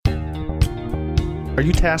Are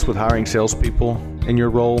you tasked with hiring salespeople in your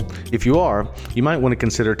role? If you are, you might want to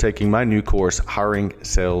consider taking my new course, Hiring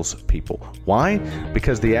Salespeople. Why?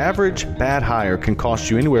 Because the average bad hire can cost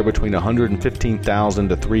you anywhere between $115,000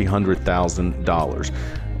 to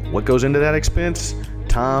 $300,000. What goes into that expense?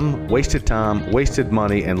 Time, wasted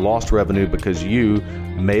money, and lost revenue because you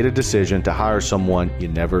made a decision to hire someone you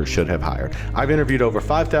never should have hired. I've interviewed over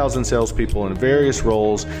 5,000 salespeople in various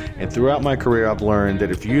roles, and throughout my career, I've learned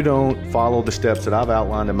that if you don't follow the steps that I've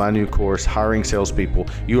outlined in my new course, Hiring Salespeople,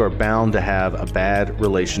 you are bound to have a bad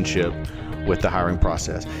relationship with the hiring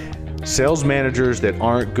process. Sales managers that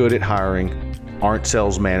aren't good at hiring aren't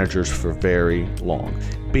sales managers for very long.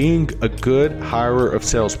 Being a good hirer of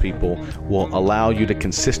salespeople will allow you to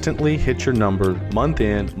consistently hit your number month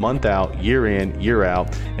in, month out, year in, year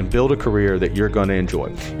out, and build a career that you're going to enjoy.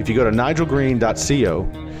 If you go to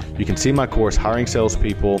nigelgreen.co, you can see my course, Hiring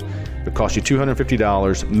Salespeople. It costs you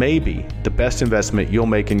 $250, maybe the best investment you'll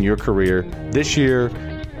make in your career this year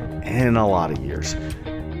and in a lot of years.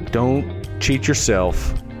 Don't cheat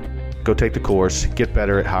yourself. Go take the course, get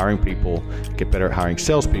better at hiring people, get better at hiring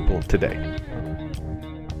salespeople today.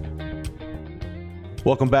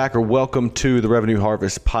 Welcome back, or welcome to the Revenue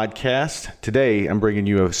Harvest podcast. Today, I'm bringing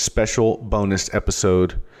you a special bonus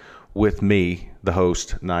episode with me, the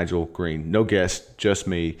host, Nigel Green. No guest, just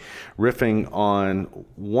me, riffing on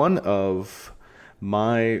one of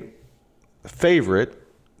my favorite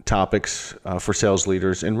topics for sales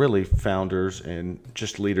leaders and really founders and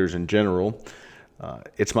just leaders in general.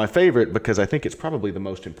 It's my favorite because I think it's probably the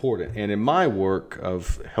most important. And in my work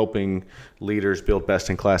of helping leaders build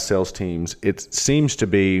best-in-class sales teams, it seems to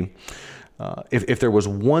be, if there was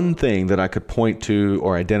one thing that I could point to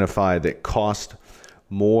or identify that cost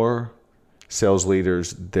more sales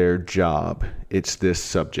leaders their job, it's this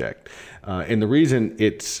subject. And the reason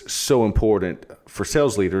it's so important for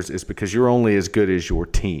sales leaders is because you're only as good as your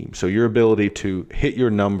team. So your ability to hit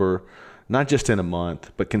your number, not just in a month,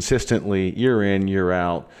 but consistently year in, year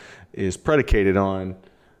out, is predicated on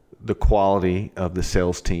the quality of the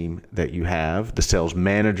sales team that you have, the sales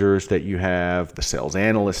managers that you have, the sales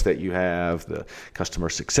analysts that you have, the customer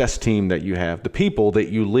success team that you have. The people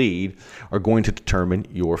that you lead are going to determine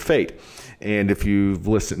your fate. And if you've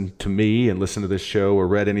listened to me and listened to this show or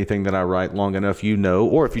read anything that I write long enough, you know,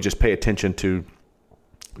 or if you just pay attention to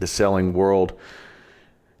the selling world,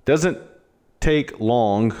 doesn't take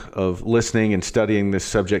long of listening and studying this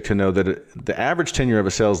subject to know that the average tenure of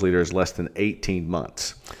a sales leader is less than 18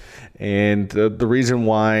 months. And the reason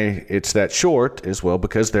why it's that short is, well,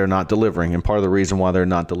 because they're not delivering. And part of the reason why they're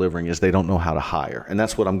not delivering is they don't know how to hire. And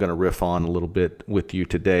that's what I'm going to riff on a little bit with you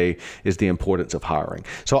today, is the importance of hiring.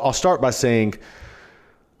 So I'll start by saying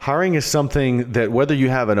hiring is something that, whether you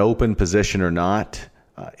have an open position or not,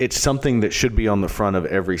 it's something that should be on the front of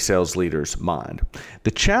every sales leader's mind.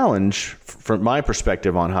 The challenge, from my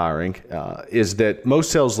perspective on hiring, is that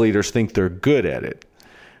most sales leaders think they're good at it,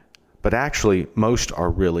 but actually most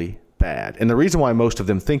are really bad. And the reason why most of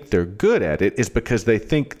them think they're good at it is because they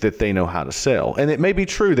think that they know how to sell. And it may be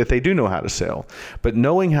true that they do know how to sell, but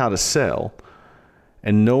knowing how to sell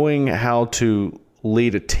and knowing how to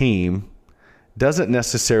lead a team doesn't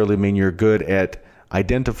necessarily mean you're good at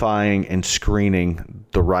identifying and screening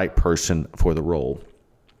the right person for the role.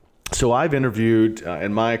 So I've interviewed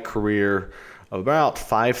in my career about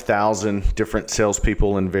 5,000 different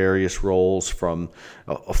salespeople in various roles, from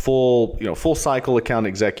a full cycle account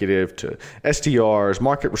executive to SDRs,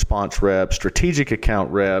 market response reps, strategic account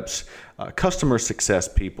reps, customer success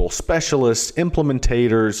people, specialists,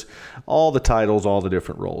 implementators, all the titles, all the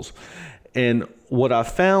different roles. And what I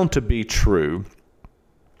found to be true,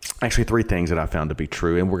 actually three things that I found to be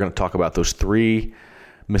true, and we're going to talk about those three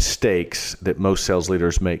mistakes that most sales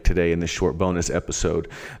leaders make today in this short bonus episode.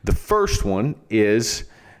 The first one is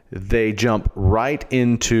they jump right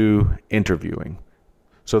into interviewing.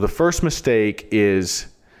 So the first mistake is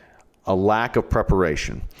a lack of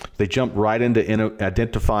preparation. They jump right into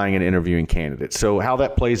identifying and interviewing candidates. So how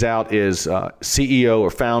that plays out is CEO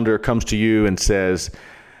or founder comes to you and says,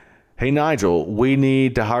 "Hey, Nigel, we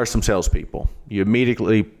need to hire some salespeople." You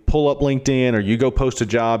immediately pull up LinkedIn, or you go post a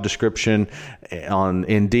job description on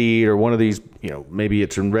Indeed or one of these, maybe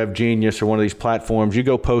it's in RevGenius or one of these platforms. You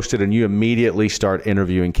go post it and you immediately start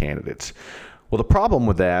interviewing candidates. Well, the problem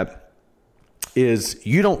with that is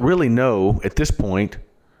you don't really know at this point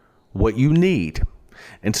what you need.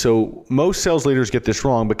 And so most sales leaders get this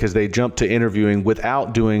wrong because they jump to interviewing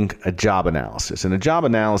without doing a job analysis. And a job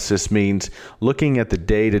analysis means looking at the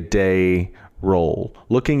day-to-day role,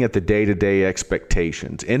 looking at the day-to-day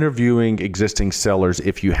expectations, interviewing existing sellers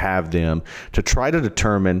if you have them, to try to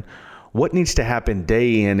determine What needs to happen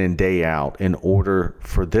day in and day out in order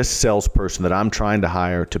for this salesperson that I'm trying to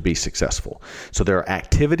hire to be successful? So there are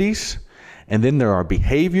activities, and then there are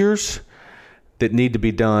behaviors that need to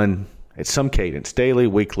be done at some cadence, daily,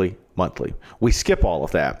 weekly, monthly. We skip all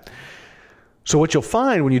of that. So what you'll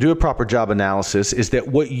find when you do a proper job analysis is that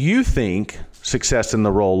what you think success in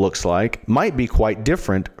the role looks like might be quite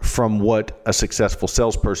different from what a successful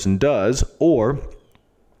salesperson does or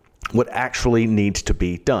what actually needs to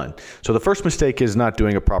be done. So the first mistake is not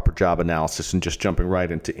doing a proper job analysis and just jumping right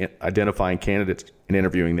into identifying candidates and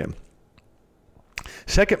interviewing them.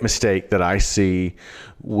 Second mistake that I see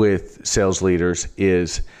with sales leaders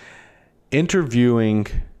is interviewing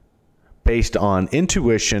based on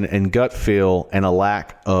intuition and gut feel and a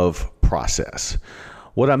lack of process.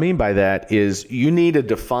 What I mean by that is you need a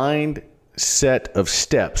defined set of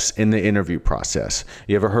steps in the interview process.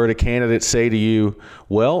 You ever heard a candidate say to you,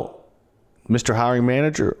 well, Mr. Hiring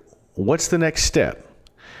Manager, what's the next step?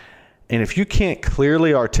 And if you can't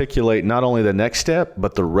clearly articulate not only the next step,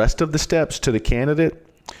 but the rest of the steps to the candidate,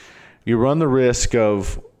 you run the risk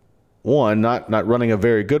of, one, not running a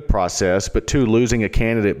very good process, but two, losing a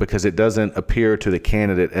candidate because it doesn't appear to the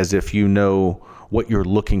candidate as if you know what you're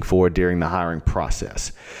looking for during the hiring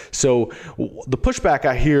process. So the pushback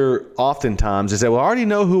I hear oftentimes is that, well, I already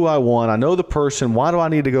know who I want. I know the person. Why do I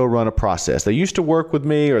need to go run a process? They used to work with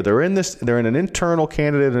me, or they're in an internal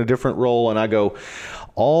candidate in a different role. And I go,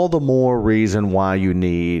 all the more reason why you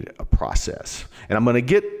need a process. And I'm going to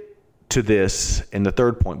get to this in the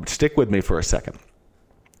third point, but stick with me for a second.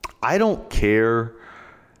 I don't care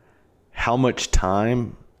how much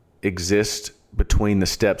time exists between the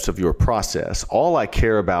steps of your process. All I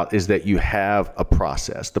care about is that you have a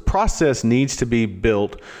process. The process needs to be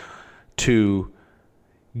built to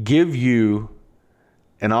give you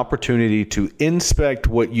an opportunity to inspect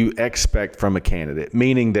what you expect from a candidate,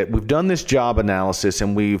 meaning that we've done this job analysis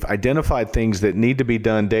and we've identified things that need to be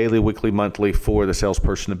done daily, weekly, monthly for the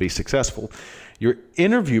salesperson to be successful. Your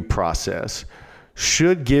interview process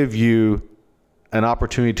should give you an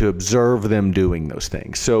opportunity to observe them doing those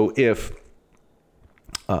things. So if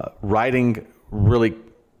writing really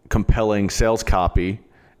compelling sales copy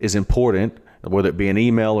is important, whether it be an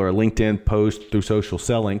email or a LinkedIn post through social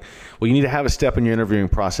selling, well, you need to have a step in your interviewing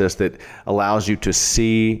process that allows you to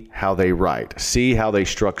see how they write, see how they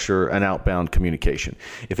structure an outbound communication.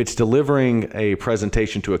 If it's delivering a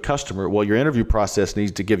presentation to a customer, well, your interview process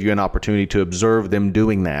needs to give you an opportunity to observe them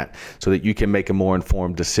doing that so that you can make a more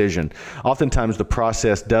informed decision. Oftentimes, the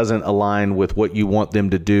process doesn't align with what you want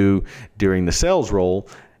them to do during the sales role.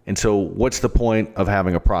 And so what's the point of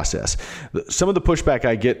having a process? Some of the pushback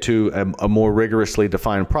I get to a more rigorously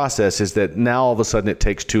defined process is that now all of a sudden it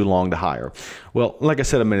takes too long to hire. Well, like I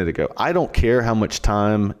said a minute ago, I don't care how much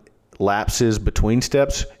time lapses between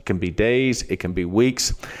steps. It can be days, it can be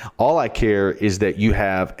weeks. All I care is that you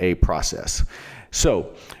have a process.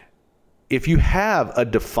 So if you have a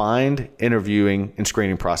defined interviewing and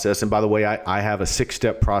screening process, and by the way, I have a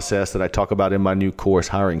 6-step process that I talk about in my new course,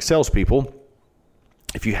 Hiring Salespeople.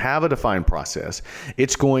 If you have a defined process,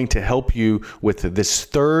 it's going to help you with this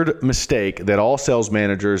third mistake that all sales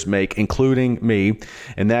managers make, including me,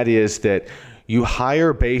 and that is that you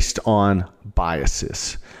hire based on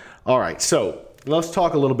biases. All right, so let's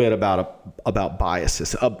talk a little bit about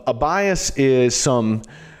biases. A bias is some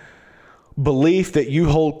belief that you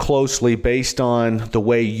hold closely based on the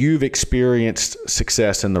way you've experienced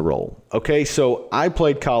success in the role. Okay, so I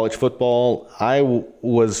played college football. I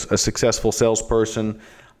was a successful salesperson.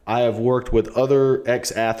 I have worked with other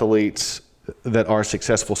ex-athletes that are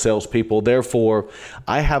successful salespeople. Therefore,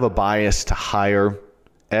 I have a bias to hire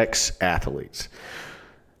ex-athletes.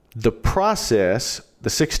 The process, the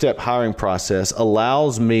 6-step hiring process,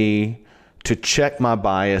 allows me to check my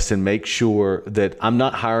bias and make sure that I'm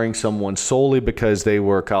not hiring someone solely because they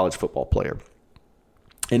were a college football player.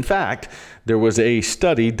 In fact, there was a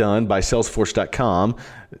study done by Salesforce.com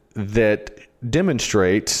that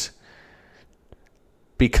demonstrates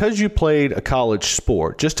because you played a college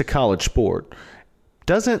sport, just a college sport,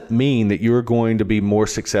 doesn't mean that you're going to be more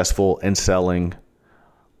successful in selling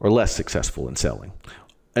or less successful in selling.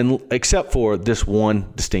 And except for this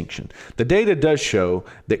one distinction. The data does show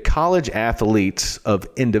that college athletes of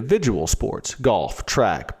individual sports, golf,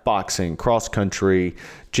 track, boxing, cross country,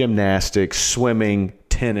 gymnastics, swimming,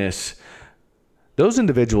 tennis, those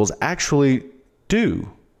individuals actually do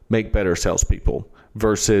make better salespeople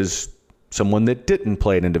versus someone that didn't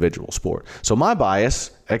play an individual sport. So my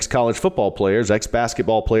bias, ex-college football players,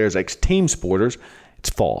 ex-basketball players, ex-team sporters, it's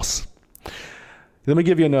false. Let me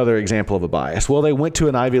give you another example of a bias. Well, they went to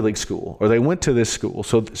an Ivy League school, or they went to this school,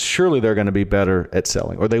 so surely they're going to be better at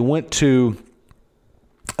selling. Or they went to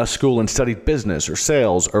a school and studied business or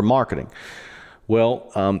sales or marketing.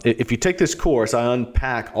 Well, if you take this course, I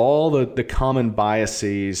unpack all the common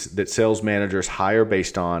biases that sales managers hire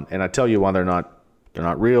based on, and I tell you why they're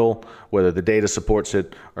not real, whether the data supports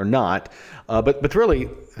it or not. But really,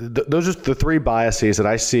 those are the three biases that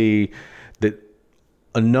I see that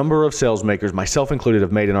a number of sales makers, myself included,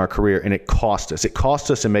 have made in our career, and it cost us. It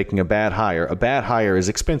cost us in making a bad hire. A bad hire is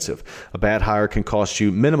expensive. A bad hire can cost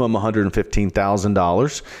you minimum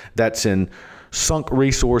 $115,000. That's in sunk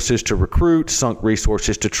resources to recruit, sunk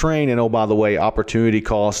resources to train, and oh, by the way, opportunity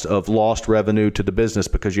cost of lost revenue to the business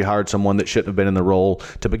because you hired someone that shouldn't have been in the role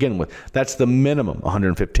to begin with. That's the minimum,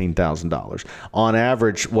 $115,000. On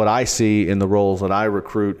average, what I see in the roles that I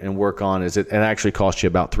recruit and work on is it actually costs you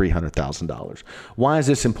about $300,000. Why is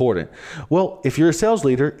this important? Well, if you're a sales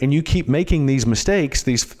leader and you keep making these mistakes,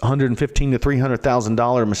 these $115,000 to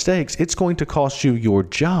 $300,000 mistakes, it's going to cost you your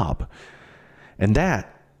job. And that,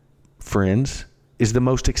 friends, is the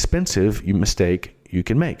most expensive mistake you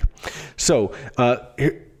can make. So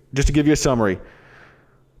here, just to give you a summary,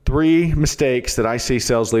 3 mistakes that I see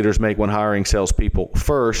sales leaders make when hiring salespeople.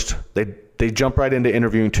 First, they jump right into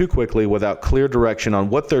interviewing too quickly without clear direction on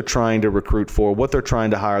what they're trying to recruit for, what they're trying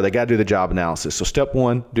to hire. They got to do the job analysis. So step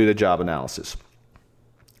 1, do the job analysis.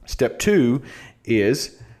 Step 2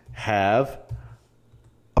 is have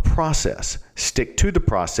a process. Stick to the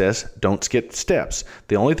process. Don't skip steps.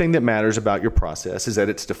 The only thing that matters about your process is that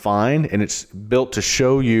it's defined and it's built to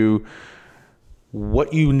show you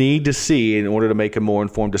what you need to see in order to make a more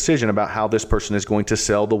informed decision about how this person is going to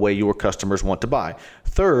sell the way your customers want to buy.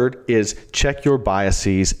 Third is check your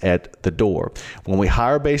biases at the door. When we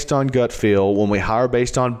hire based on gut feel, when we hire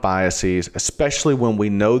based on biases, especially when we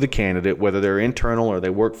know the candidate, whether they're internal or they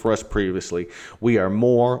worked for us previously, we are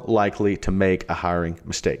more likely to make a hiring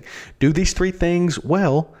mistake. Do these 3 things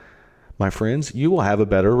well, my friends, you will have a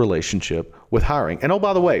better relationship with hiring. And oh,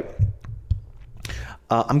 by the way,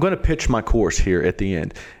 I'm going to pitch my course here at the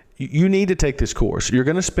end. You need to take this course. You're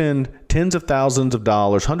going to spend tens of thousands of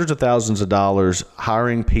dollars, hundreds of thousands of dollars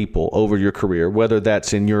hiring people over your career, whether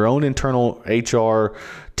that's in your own internal HR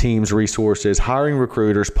team's resources, hiring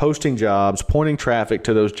recruiters, posting jobs, pointing traffic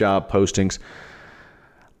to those job postings.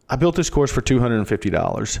 I built this course for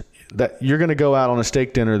 $250. That you're going to go out on a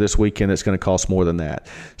steak dinner this weekend that's going to cost more than that.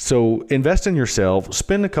 So invest in yourself,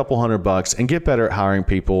 spend a couple $100 and get better at hiring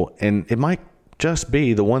people, and it might just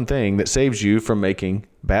be the one thing that saves you from making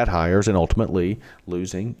bad hires and ultimately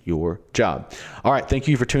losing your job. All right. Thank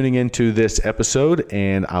you for tuning into this episode,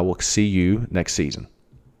 and I will see you next season.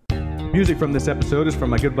 Music from this episode is from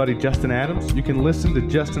my good buddy Justin Adams. You can listen to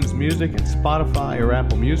Justin's music in Spotify or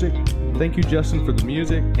Apple Music. Thank you, Justin, for the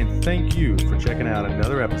music, and thank you for checking out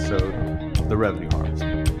another episode of The Revenue Harvest.